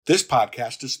This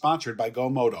podcast is sponsored by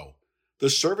GoMoto,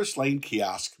 the service lane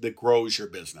kiosk that grows your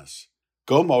business.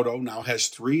 GoMoto now has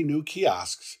 3 new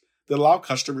kiosks that allow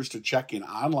customers to check in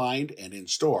online and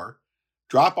in-store,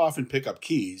 drop off and pick up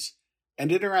keys,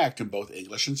 and interact in both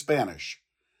English and Spanish.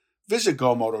 Visit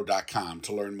GoMoto.com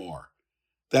to learn more.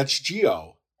 That's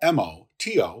GoMoto.com.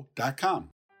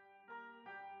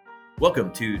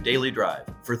 Welcome to Daily Drive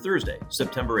for Thursday,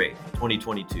 September 8th,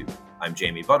 2022. I'm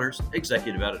Jamie Butters,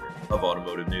 Executive Editor of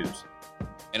Automotive News.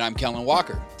 And I'm Kellen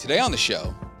Walker. Today on the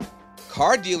show,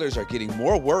 car dealers are getting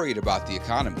more worried about the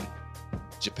economy.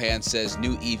 Japan says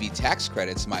new EV tax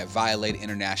credits might violate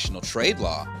international trade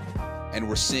law. And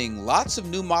we're seeing lots of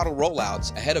new model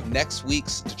rollouts ahead of next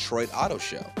week's Detroit Auto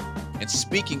Show. And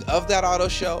speaking of that auto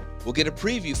show, we'll get a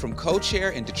preview from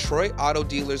co-chair and Detroit Auto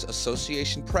Dealers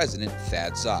Association President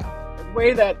Thad Zott. The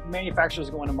way that manufacturers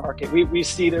go into market, we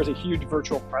see there's a huge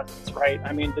virtual presence, right?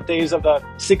 I mean, the days of the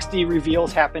 60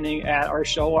 reveals happening at our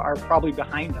show are probably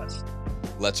behind us.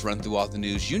 Let's run through all the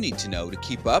news you need to know to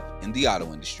keep up in the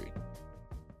auto industry.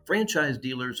 Franchise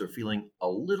dealers are feeling a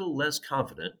little less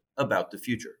confident about the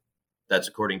future. That's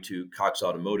according to Cox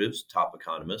Automotive's top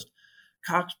economist.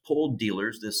 Cox polled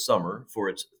dealers this summer for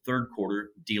its third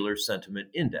quarter dealer sentiment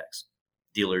index.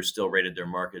 Dealers still rated their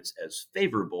markets as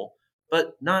favorable,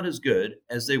 but not as good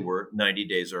as they were 90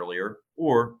 days earlier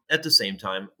or at the same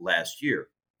time last year.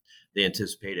 They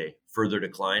anticipate a further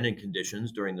decline in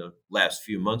conditions during the last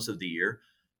few months of the year.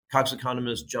 Cox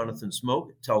economist Jonathan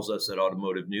Smoke tells us at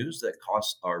Automotive News that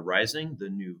costs are rising, the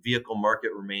new vehicle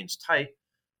market remains tight,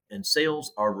 and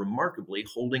sales are remarkably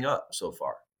holding up so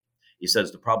far. He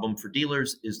says the problem for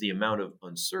dealers is the amount of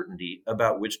uncertainty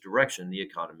about which direction the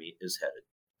economy is headed.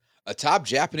 A top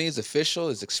Japanese official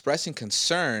is expressing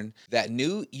concern that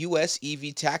new U.S.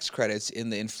 EV tax credits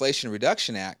in the Inflation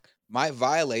Reduction Act might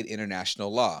violate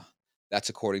international law. That's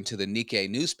according to the Nikkei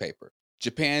newspaper.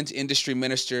 Japan's industry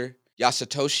minister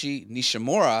Yasutoshi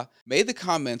Nishimura made the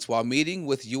comments while meeting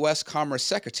with U.S. Commerce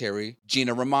Secretary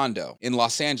Gina Raimondo in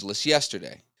Los Angeles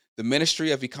yesterday. The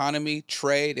Ministry of Economy,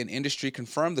 Trade, and Industry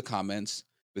confirmed the comments,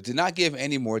 but did not give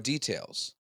any more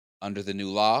details. Under the new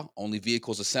law, only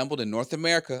vehicles assembled in North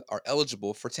America are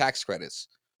eligible for tax credits,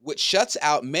 which shuts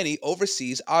out many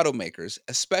overseas automakers,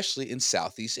 especially in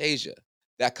Southeast Asia.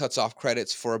 That cuts off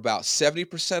credits for about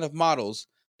 70% of models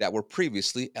that were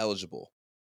previously eligible.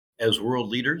 As world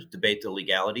leaders debate the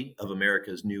legality of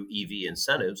America's new EV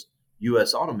incentives,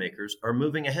 U.S. automakers are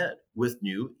moving ahead with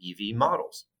new EV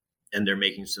models. And they're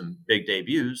making some big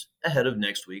debuts ahead of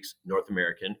next week's North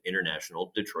American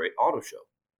International Detroit Auto Show.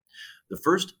 The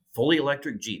first fully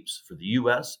electric Jeeps for the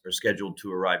U.S. are scheduled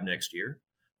to arrive next year.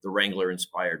 The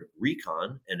Wrangler-inspired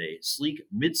Recon and a sleek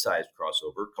mid-sized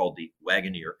crossover called the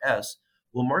Wagoneer S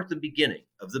will mark the beginning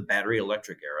of the battery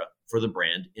electric era for the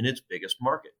brand in its biggest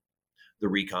market. The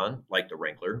Recon, like the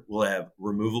Wrangler, will have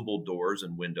removable doors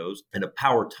and windows and a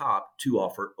power top to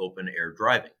offer open-air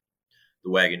driving.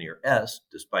 The Wagoneer S,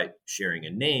 despite sharing a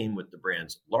name with the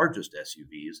brand's largest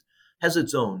SUVs, has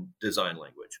its own design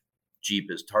language.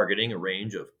 Jeep is targeting a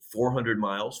range of 400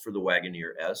 miles for the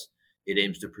Wagoneer S. It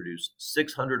aims to produce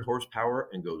 600 horsepower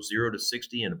and go 0 to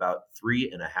 60 in about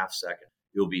 3.5 seconds.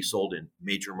 It will be sold in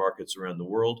major markets around the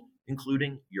world,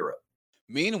 including Europe.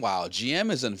 Meanwhile,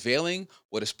 GM is unveiling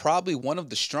what is probably one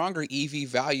of the stronger EV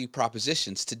value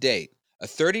propositions to date. A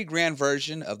 30-grand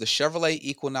version of the Chevrolet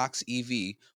Equinox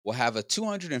EV will have a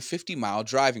 250-mile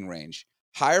driving range.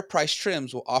 Higher-priced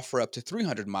trims will offer up to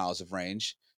 300 miles of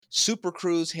range, Super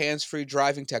Cruise hands-free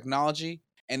driving technology,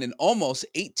 and an almost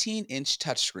 18-inch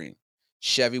touchscreen.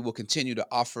 Chevy will continue to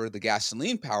offer the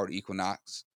gasoline-powered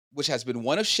Equinox, which has been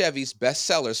one of Chevy's best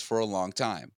sellers for a long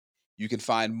time. You can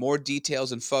find more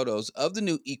details and photos of the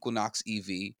new Equinox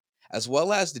EV, as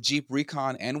well as the Jeep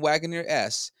Recon and Wagoneer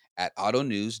S at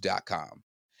autonews.com.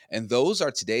 And those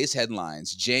are today's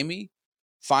headlines. Jamie,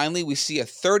 finally we see a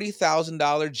 $30,000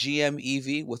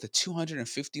 GM EV with a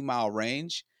 250-mile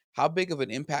range. How big of an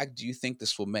impact do you think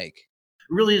this will make? It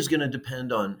really is going to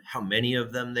depend on how many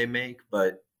of them they make,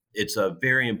 but it's a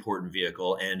very important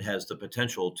vehicle and has the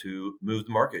potential to move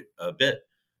the market a bit.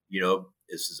 You know,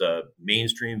 this is a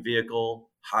mainstream vehicle,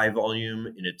 high volume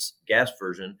in its gas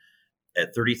version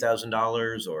at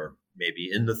 $30,000 or maybe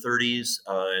in the 30s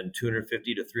and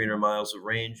 250 to 300 miles of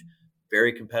range.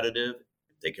 Very competitive.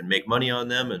 If they can make money on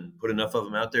them and put enough of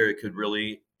them out there, it could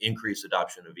really increase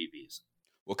adoption of EVs.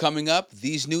 Well, coming up,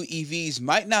 these new EVs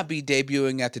might not be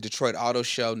debuting at the Detroit Auto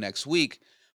Show next week,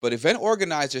 but event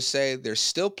organizers say there's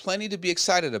still plenty to be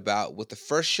excited about with the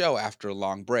first show after a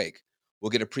long break. We'll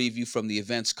get a preview from the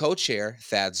event's co-chair,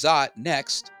 Thad Zott,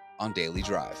 next on Daily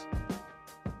Drive.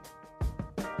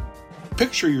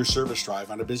 Picture your service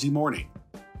drive on a busy morning.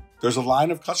 There's a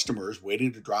line of customers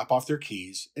waiting to drop off their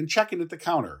keys and check in at the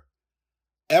counter.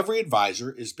 Every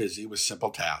advisor is busy with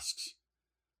simple tasks.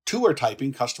 2 are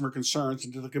typing customer concerns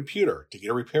into the computer to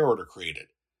get a repair order created.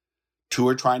 2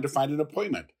 are trying to find an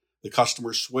appointment the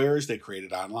customer swears they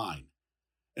created online.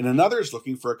 And another is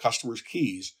looking for a customer's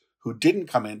keys who didn't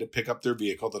come in to pick up their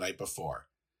vehicle the night before.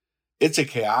 It's a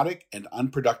chaotic and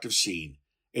unproductive scene,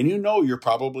 and you know you're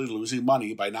probably losing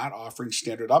money by not offering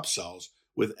standard upsells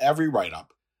with every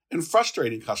write-up and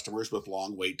frustrating customers with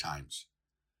long wait times.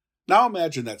 Now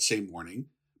imagine that same morning,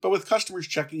 but with customers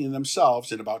checking in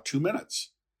themselves in about 2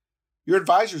 minutes. Your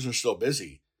advisors are still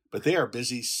busy, but they are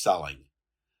busy selling.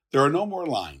 There are no more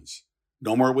lines,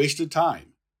 no more wasted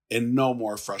time, and no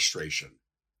more frustration.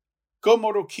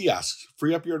 GoMoto kiosks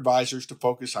free up your advisors to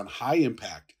focus on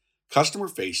high-impact,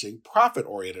 customer-facing,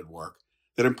 profit-oriented work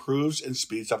that improves and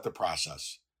speeds up the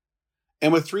process.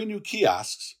 And with 3 new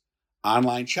kiosks,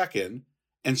 online check-in,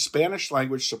 and Spanish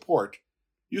language support,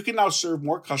 you can now serve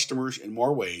more customers in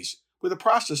more ways with a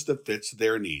process that fits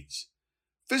their needs.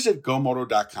 Visit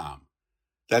GoMoto.com.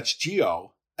 That's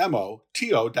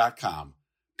GOMOTO.com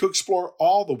to explore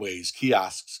all the ways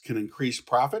kiosks can increase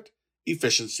profit,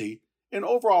 efficiency, and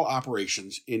overall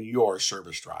operations in your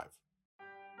service drive.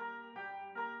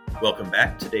 Welcome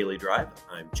back to Daily Drive.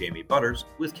 I'm Jamie Butters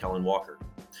with Kellen Walker.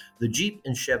 The Jeep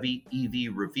and Chevy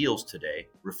EV reveals today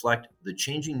reflect the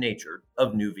changing nature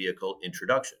of new vehicle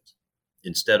introductions.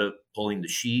 Instead of pulling the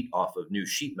sheet off of new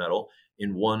sheet metal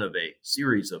in one of a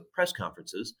series of press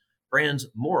conferences, brands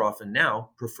more often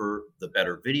now prefer the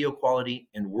better video quality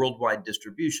and worldwide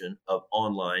distribution of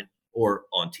online or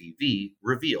on TV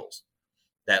reveals.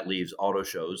 That leaves auto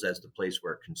shows as the place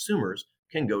where consumers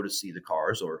can go to see the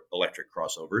cars or electric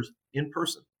crossovers in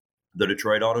person. The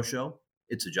Detroit Auto Show,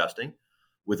 it's adjusting.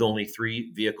 With only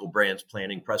 3 vehicle brands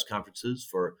planning press conferences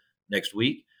for next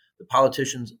week, the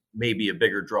politicians may be a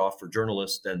bigger draw for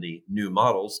journalists than the new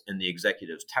models and the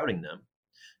executives touting them.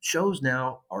 Shows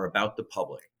now are about the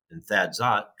public, and Thad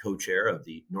Zott, co-chair of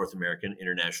the North American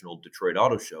International Detroit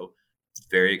Auto Show, is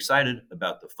very excited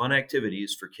about the fun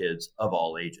activities for kids of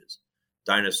all ages.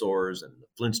 Dinosaurs and the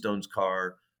Flintstones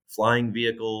car, flying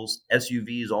vehicles,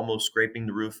 SUVs almost scraping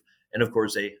the roof, and of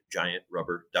course a giant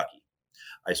rubber ducky.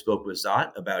 I spoke with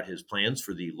Zott about his plans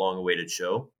for the long-awaited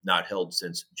show, not held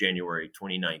since January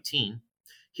 2019.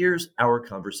 Here's our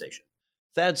conversation.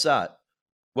 Thad Zott,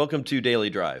 welcome to Daily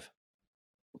Drive.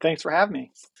 Thanks for having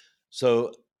me.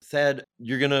 So, Thad,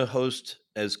 you're going to host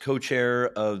as co-chair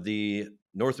of the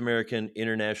North American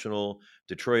International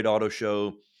Detroit Auto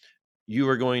Show. You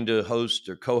are going to host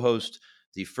or co-host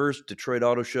the first Detroit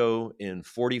Auto Show in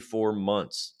 44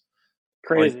 months.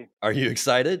 Crazy. Are you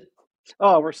excited?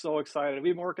 Oh, we're so excited.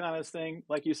 We've been working on this thing,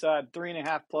 like you said,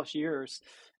 3.5 plus years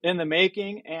in the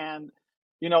making. And,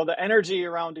 you know, the energy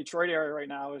around Detroit area right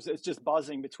now it's just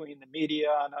buzzing between the media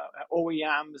and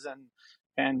OEMs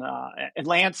and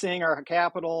Lansing, our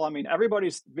capital. I mean,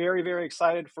 everybody's very, very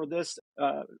excited for this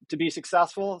to be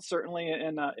successful, certainly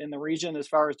in the region as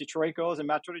far as Detroit goes and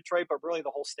Metro Detroit, but really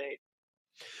the whole state.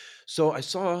 So I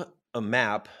saw a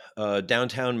map, a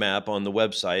downtown map on the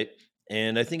website,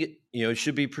 and I think it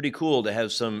should be pretty cool to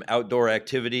have some outdoor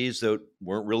activities that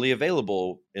weren't really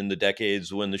available in the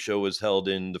decades when the show was held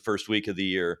in the first week of the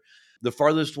year. The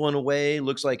farthest one away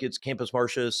looks like it's Campus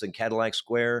Martius and Cadillac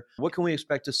Square. What can we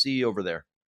expect to see over there?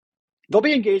 There'll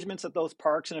be engagements at those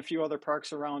parks and a few other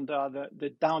parks around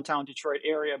the downtown Detroit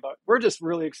area, but we're just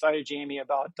really excited, Jamie,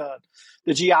 about the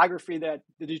geography that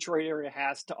the Detroit area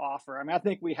has to offer. I mean, I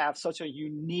think we have such a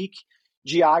unique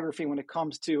geography when it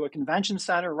comes to a convention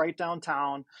center right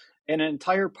downtown, and an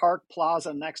entire park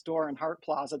plaza next door in Hart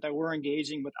Plaza that we're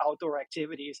engaging with outdoor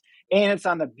activities, and it's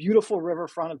on the beautiful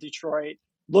riverfront of Detroit,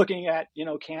 looking at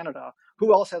Canada.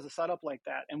 Who else has a setup like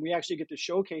that? And we actually get to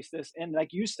showcase this, and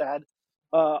like you said,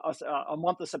 a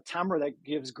month of September that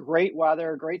gives great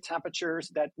weather, great temperatures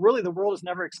that really the world has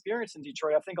never experienced in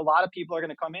Detroit. I think a lot of people are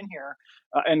going to come in here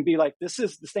and be like, this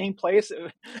is the same place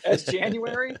as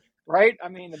January, right? I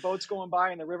mean, the boats going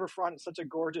by and the riverfront is such a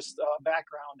gorgeous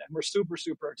background, and we're super,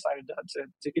 super excited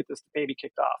to get this baby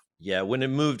kicked off. Yeah, when it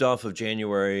moved off of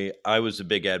January, I was a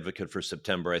big advocate for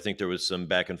September. I think there was some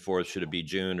back and forth. Should it be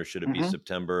June or should it be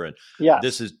September? And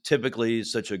This is typically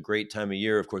such a great time of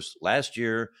year. Of course, last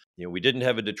year, we didn't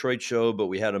have a Detroit show, but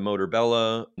we had a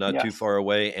Motorbella not too far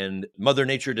away. And Mother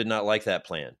Nature did not like that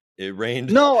plan. It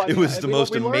rained. No, it was the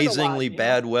most amazingly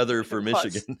bad weather for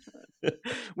Michigan.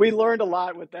 We learned a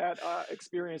lot with that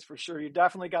experience for sure. You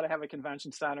definitely got to have a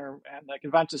convention center, and the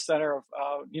convention center of,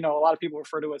 a lot of people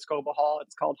refer to it as Cobo Hall.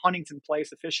 It's called Huntington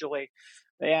Place officially.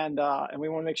 And we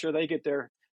want to make sure they get their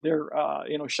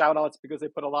shout outs because they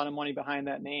put a lot of money behind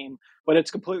that name. But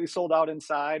it's completely sold out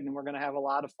inside, and we're going to have a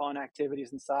lot of fun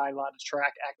activities inside, a lot of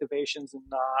track activations, and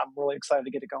I'm really excited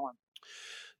to get it going.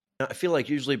 I feel like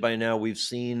usually by now we've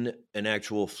seen an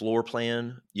actual floor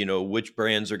plan, which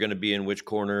brands are going to be in which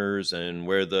corners and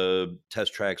where the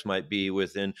test tracks might be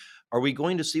within. Are we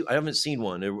going to see? I haven't seen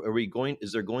one.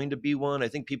 Is there going to be one? I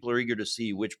think people are eager to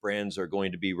see which brands are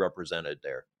going to be represented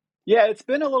there. Yeah, it's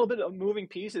been a little bit of moving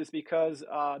pieces because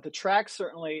the tracks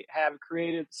certainly have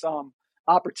created some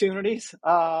opportunities,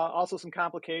 also some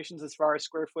complications as far as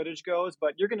square footage goes.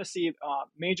 But you're going to see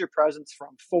major presence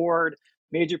from Ford,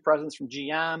 major presence from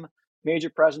GM, major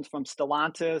presence from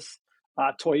Stellantis,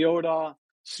 Toyota,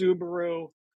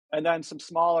 Subaru, and then some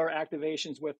smaller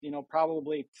activations with,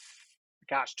 probably,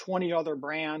 20 other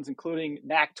brands, including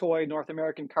NACTOY, North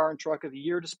American Car and Truck of the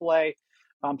Year display.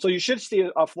 So you should see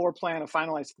a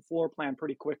finalized floor plan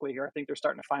pretty quickly here. I think they're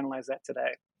starting to finalize that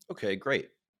today. Okay, great.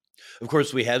 Of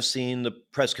course, we have seen the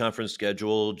press conference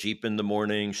schedule: Jeep in the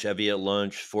morning, Chevy at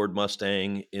lunch, Ford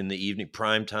Mustang in the evening,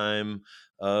 prime time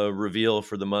reveal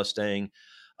for the Mustang.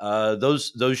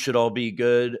 Those should all be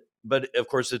good. But of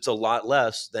course, it's a lot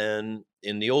less than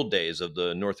in the old days of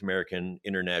the North American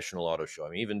International Auto Show. I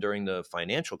mean, even during the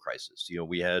financial crisis,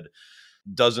 we had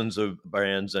dozens of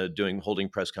brands holding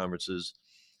press conferences.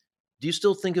 Do you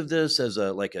still think of this as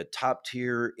a top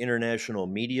tier international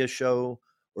media show,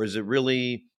 or is it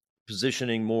really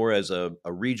positioning more as a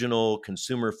regional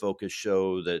consumer focused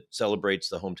show that celebrates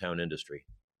the hometown industry?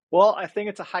 Well, I think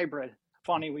it's a hybrid.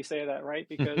 Funny we say that, right?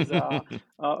 Because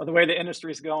the way the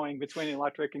industry is going between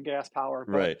electric and gas power.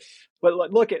 Right. But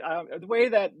look at the way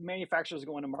that manufacturers are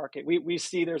going to market. We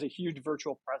see there's a huge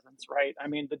virtual presence, right? I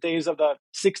mean, the days of the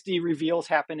 60 reveals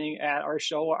happening at our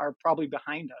show are probably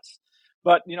behind us.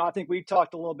 But, I think we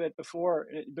talked a little bit before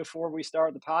we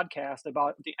started the podcast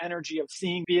about the energy of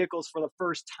seeing vehicles for the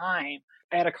first time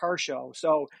at a car show.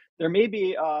 So there may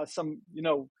be some,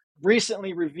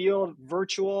 recently revealed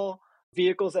virtual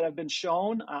vehicles that have been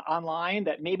shown online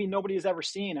that maybe nobody has ever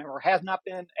seen or has not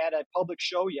been at a public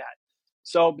show yet.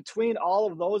 So between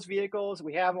all of those vehicles,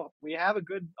 we have a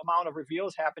good amount of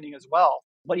reveals happening as well.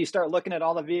 But you start looking at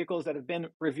all the vehicles that have been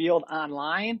revealed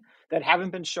online that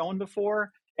haven't been shown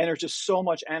before, and there's just so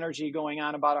much energy going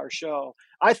on about our show.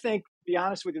 I think, to be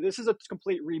honest with you, this is a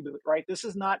complete reboot, right? This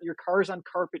is not your cars on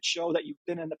carpet show that you've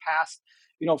been in the past,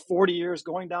 40 years,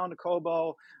 going down to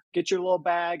Cobo, get your little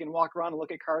bag and walk around and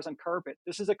look at cars on carpet.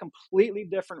 This is a completely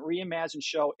different reimagined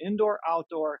show, indoor,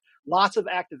 outdoor, lots of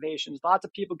activations, lots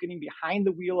of people getting behind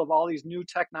the wheel of all this new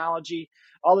technology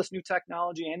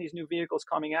and these new vehicles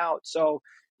coming out. So,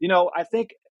 I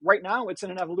think right now it's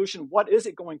in an evolution. What is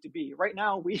it going to be? Right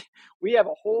now, we have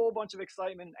a whole bunch of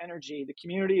excitement and energy. The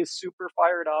community is super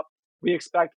fired up. We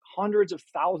expect hundreds of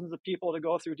thousands of people to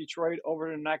go through Detroit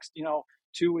over the next,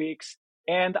 2 weeks.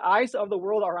 And the eyes of the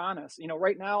world are on us.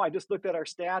 Right now, I just looked at our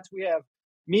stats. We have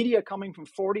media coming from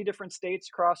 40 different states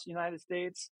across the United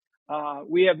States.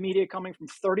 We have media coming from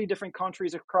 30 different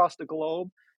countries across the globe.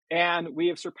 And we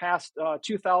have surpassed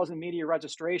 2,000 media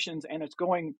registrations, and it's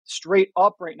going straight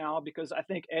up right now because I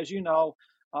think, as you know,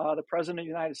 the President of the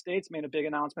United States made a big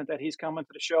announcement that he's coming to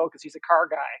the show because he's a car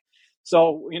guy.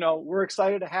 So, we're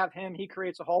excited to have him. He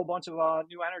creates a whole bunch of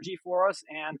new energy for us.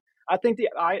 And I think the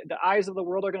eyes of the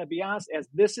world are going to be on us, as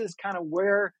this is kind of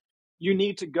where you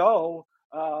need to go.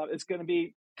 It's going to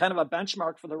be kind of a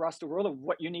benchmark for the rest of the world of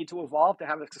what you need to evolve to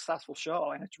have a successful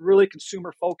show. And it's really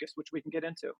consumer focused, which we can get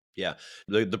into. Yeah.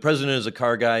 The president is a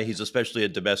car guy. He's especially a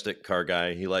domestic car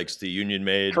guy. He likes the union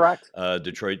made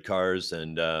Detroit cars,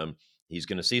 and he's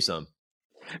going to see some.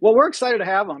 Well, we're excited to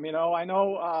have him. I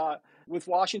know with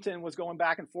Washington was going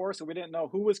back and forth, so we didn't know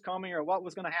who was coming or what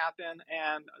was going to happen.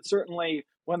 And certainly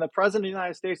when the president of the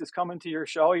United States is coming to your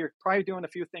show, you're probably doing a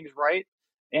few things right.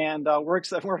 And we're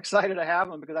excited to have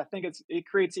him because I think it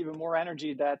creates even more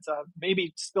energy that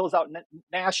maybe spills out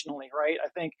nationally, right? I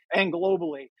think, and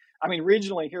globally. I mean,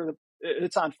 regionally here,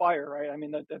 it's on fire, right? I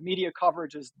mean, the media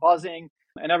coverage is buzzing,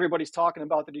 and everybody's talking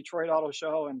about the Detroit Auto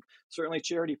Show, and certainly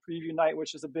Charity Preview Night,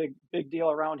 which is a big deal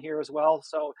around here as well.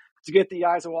 So to get the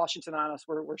eyes of Washington on us,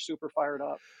 we're super fired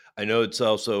up. I know it's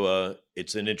also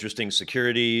it's an interesting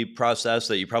security process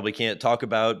that you probably can't talk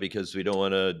about because we don't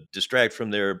want to distract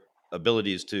from their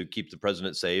abilities to keep the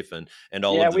president safe and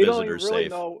all of the visitors safe. Yeah, we don't really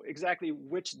know exactly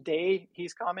which day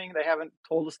he's coming. They haven't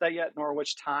told us that yet, nor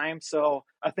which time. So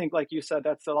I think, like you said,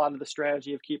 that's a lot of the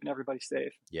strategy of keeping everybody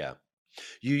safe. Yeah.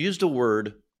 You used a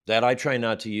word that I try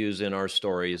not to use in our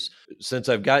stories. Since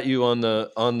I've got you on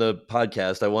the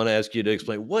podcast, I want to ask you to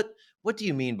explain what do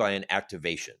you mean by an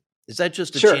activation? Is that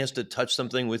just a chance to touch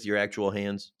something with your actual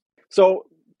hands? So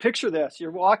picture this.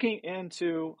 You're walking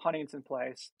into Huntington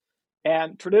Place,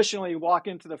 and traditionally you walk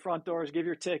into the front doors, give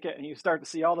your ticket, and you start to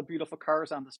see all the beautiful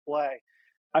cars on display.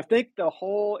 I think the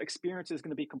whole experience is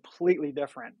going to be completely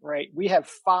different, right? We have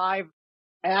 5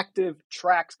 active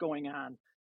tracks going on,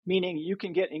 meaning you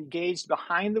can get engaged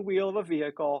behind the wheel of a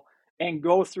vehicle and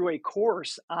go through a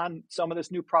course on some of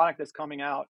this new product that's coming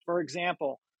out. For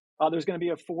example, there's going to be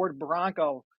a Ford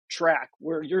Bronco track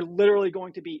where you're literally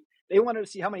going to be, they wanted to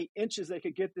see how many inches they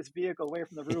could get this vehicle away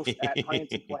from the roof at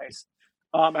Huntington Place.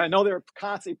 I know they're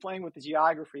constantly playing with the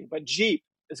geography, but Jeep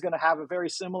is going to have a very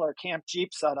similar Camp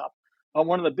Jeep setup,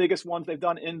 one of the biggest ones they've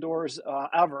done indoors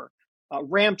ever.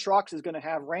 Ram Trucks is going to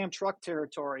have Ram Truck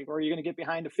territory where you're going to get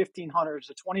behind the 1500s,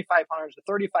 the 2500s, the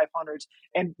 3500s,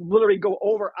 and literally go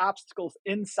over obstacles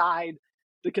inside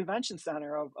the convention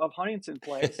center of Huntington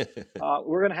Place.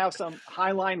 We're going to have some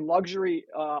Highline luxury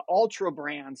ultra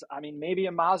brands. I mean, maybe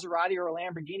a Maserati or a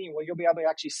Lamborghini where you'll be able to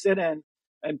actually sit in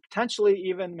and potentially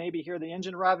even maybe hear the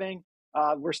engine revving.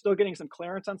 We're still getting some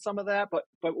clearance on some of that, but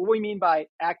what we mean by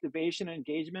activation and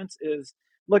engagements is,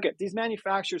 look, at these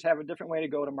manufacturers have a different way to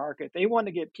go to market. They want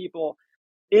to get people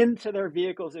into their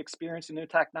vehicles experiencing new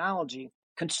technology.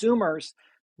 Consumers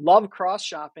love cross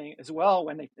shopping as well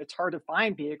when it's hard to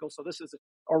find vehicles. So this is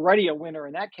already a winner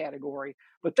in that category,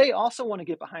 but they also want to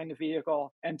get behind the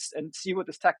vehicle and see what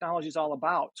this technology is all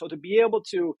about. So to be able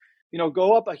to,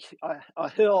 go up a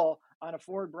hill on a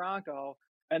Ford Bronco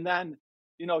and then,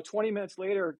 20 minutes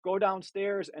later, go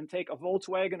downstairs and take a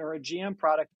Volkswagen or a GM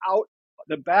product out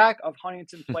the back of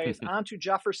Huntington Place onto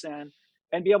Jefferson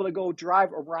and be able to go drive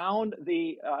around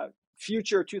the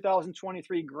future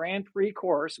 2023 Grand Prix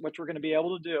course, which we're going to be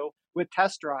able to do with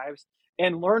test drives,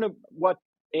 and learn what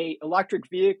a electric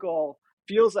vehicle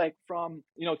feels like from,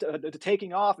 to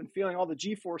taking off and feeling all the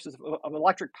G-forces of an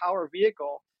electric power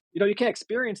vehicle. You can't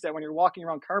experience that when you're walking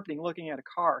around carpeting looking at a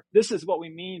car. This is what we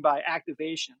mean by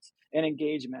activations and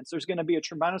engagements. There's going to be a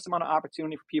tremendous amount of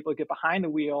opportunity for people to get behind the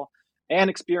wheel and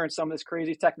experience some of this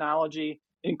crazy technology,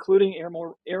 including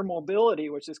air mobility,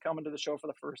 which is coming to the show for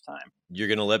the first time. You're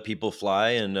going to let people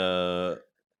fly in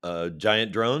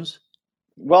giant drones?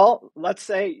 Well, let's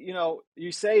say,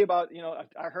 you say about,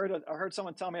 I heard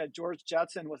someone tell me that George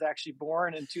Jetson was actually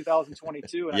born in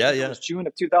 2022. And I think it was June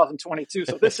of 2022.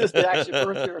 So this is the actual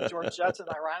birth year of George Jetson,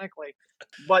 ironically.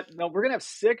 But no, we're going to have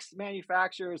 6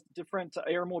 manufacturers, different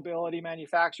air mobility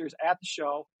manufacturers at the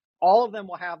show. All of them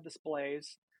will have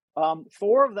displays.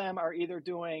 4 of them are either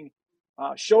doing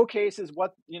showcases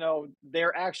what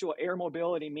their actual air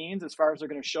mobility means, as far as they're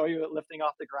going to show you it lifting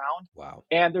off the ground. Wow.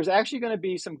 And there's actually going to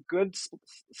be some good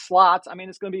slots. I mean,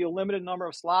 it's going to be a limited number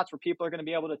of slots where people are going to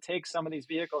be able to take some of these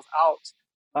vehicles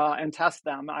out and test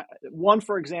them. One,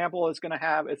 for example, is going to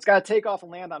have, it's got to take off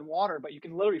and land on water, but you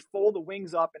can literally fold the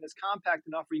wings up and it's compact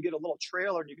enough where you get a little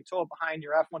trailer and you can tow it behind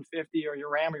your F-150 or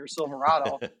your Ram or your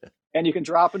Silverado and you can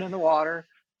drop it in the water.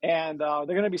 And they're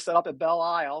going to be set up at Belle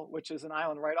Isle, which is an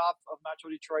island right off of Metro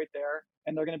Detroit there.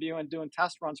 And they're going to be doing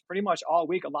test runs pretty much all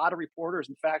week. A lot of reporters,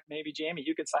 in fact, maybe Jamie,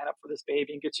 you could sign up for this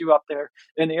baby and get you up there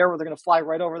in the air where they're going to fly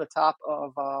right over the top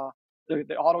of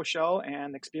the auto show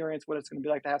and experience what it's going to be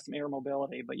like to have some air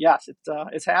mobility. But yes,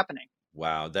 it's happening.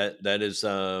 Wow, that is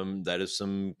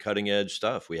some cutting edge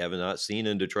stuff we have not seen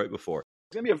in Detroit before.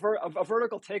 It's going to be a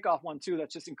vertical takeoff one, too.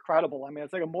 That's just incredible. I mean,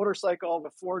 it's like a motorcycle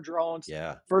with 4 drones,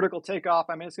 vertical takeoff.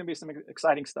 I mean, it's going to be some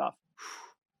exciting stuff.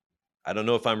 I don't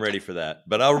know if I'm ready for that,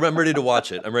 but I'm ready to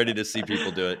watch it. I'm ready to see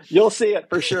people do it. You'll see it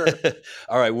for sure.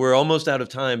 All right. We're almost out of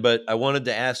time, but I wanted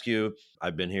to ask you,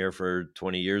 I've been here for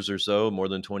 20 years or so, more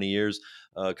than 20 years,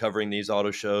 covering these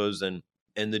auto shows and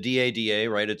the DADA,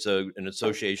 right? It's an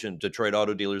association, Detroit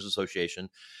Auto Dealers Association.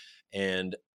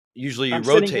 And usually you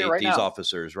rotate these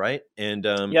officers, right? And,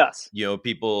 yes,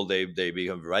 people, they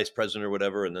become vice president or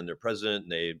whatever, and then they're president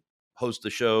and they host the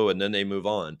show and then they move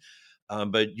on.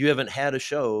 But you haven't had a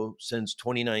show since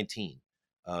 2019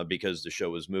 because the show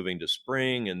was moving to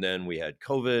spring and then we had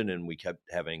COVID and we kept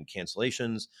having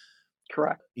cancellations.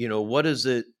 Correct. What does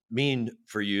it mean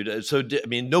for you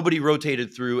nobody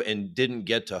rotated through and didn't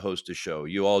get to host a show.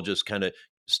 You all just kind of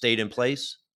stayed in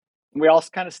place? We all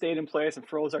kind of stayed in place and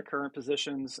froze our current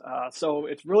positions. So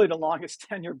it's really the longest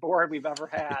tenure board we've ever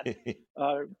had.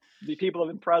 The people have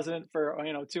been president for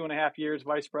 2.5 years,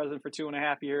 vice president for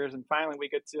 2.5 years, and finally we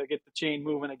get to get the chain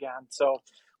moving again. So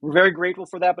we're very grateful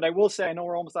for that. But I will say, I know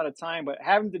we're almost out of time, but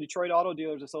having the Detroit Auto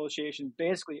Dealers Association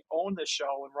basically own this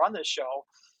show and run this show,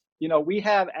 we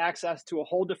have access to a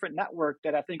whole different network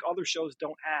that I think other shows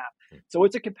don't have. So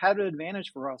it's a competitive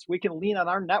advantage for us. We can lean on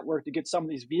our network to get some of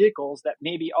these vehicles that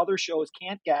maybe other shows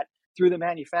can't get through the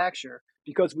manufacturer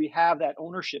because we have that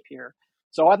ownership here.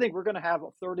 So I think we're going to have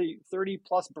 30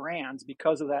 plus brands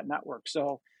because of that network.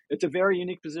 So it's a very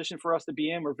unique position for us to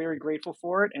be in. We're very grateful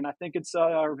for it. And I think it's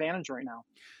our advantage right now.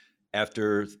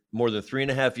 After more than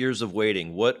 3.5 years of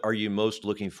waiting, what are you most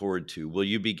looking forward to? Will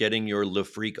you be getting your Le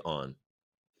Freak on?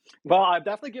 Well, I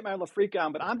definitely get my Le Freak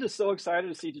on, but I'm just so excited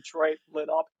to see Detroit lit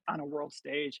up on a world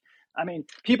stage. I mean,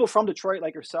 people from Detroit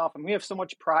like yourself, and we have so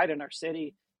much pride in our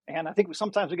city. And I think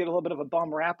sometimes we get a little bit of a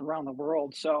bum rap around the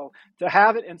world. So to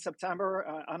have it in September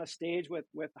on a stage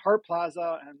with Hart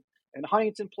Plaza and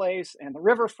Huntington Place and the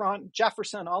Riverfront,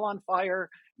 Jefferson, all on fire,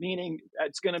 meaning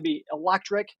it's going to be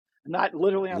electric, not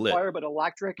literally on fire, but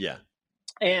electric. Yeah.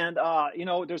 And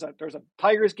there's a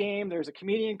Tigers game. There's a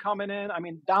comedian coming in. I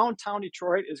mean, downtown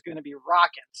Detroit is going to be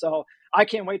rocking. So I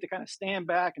can't wait to kind of stand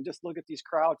back and just look at these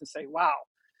crowds and say, wow,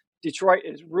 Detroit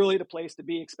is really the place to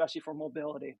be, especially for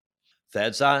mobility.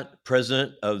 Thad Szott,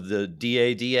 president of the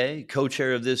DADA,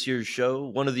 co-chair of this year's show,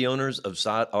 one of the owners of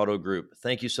Szott Auto Group.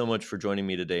 Thank you so much for joining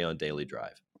me today on Daily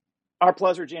Drive. Our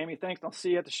pleasure, Jamie. Thanks. I'll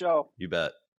see you at the show. You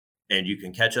bet. And you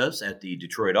can catch us at the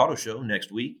Detroit Auto Show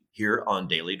next week here on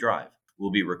Daily Drive. We'll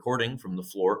be recording from the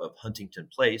floor of Huntington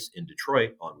Place in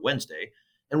Detroit on Wednesday,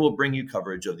 and we'll bring you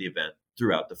coverage of the event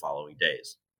throughout the following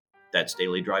days. That's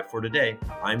Daily Drive for today.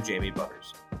 I'm Jamie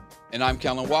Butters. And I'm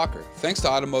Kellen Walker. Thanks to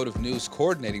Automotive News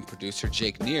coordinating producer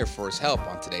Jake Neer for his help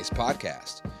on today's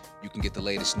podcast. You can get the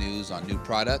latest news on new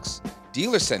products,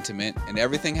 dealer sentiment, and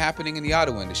everything happening in the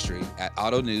auto industry at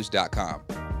autonews.com.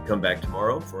 Come back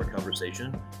tomorrow for a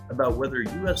conversation about whether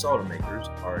U.S. automakers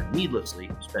are needlessly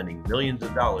spending millions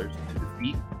of dollars to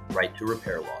defeat right to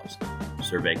repair laws. A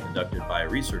survey conducted by a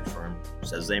research firm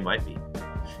says they might be.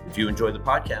 If you enjoy the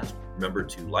podcast, remember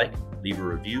to like, leave a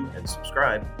review, and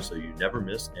subscribe so you never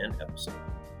miss an episode.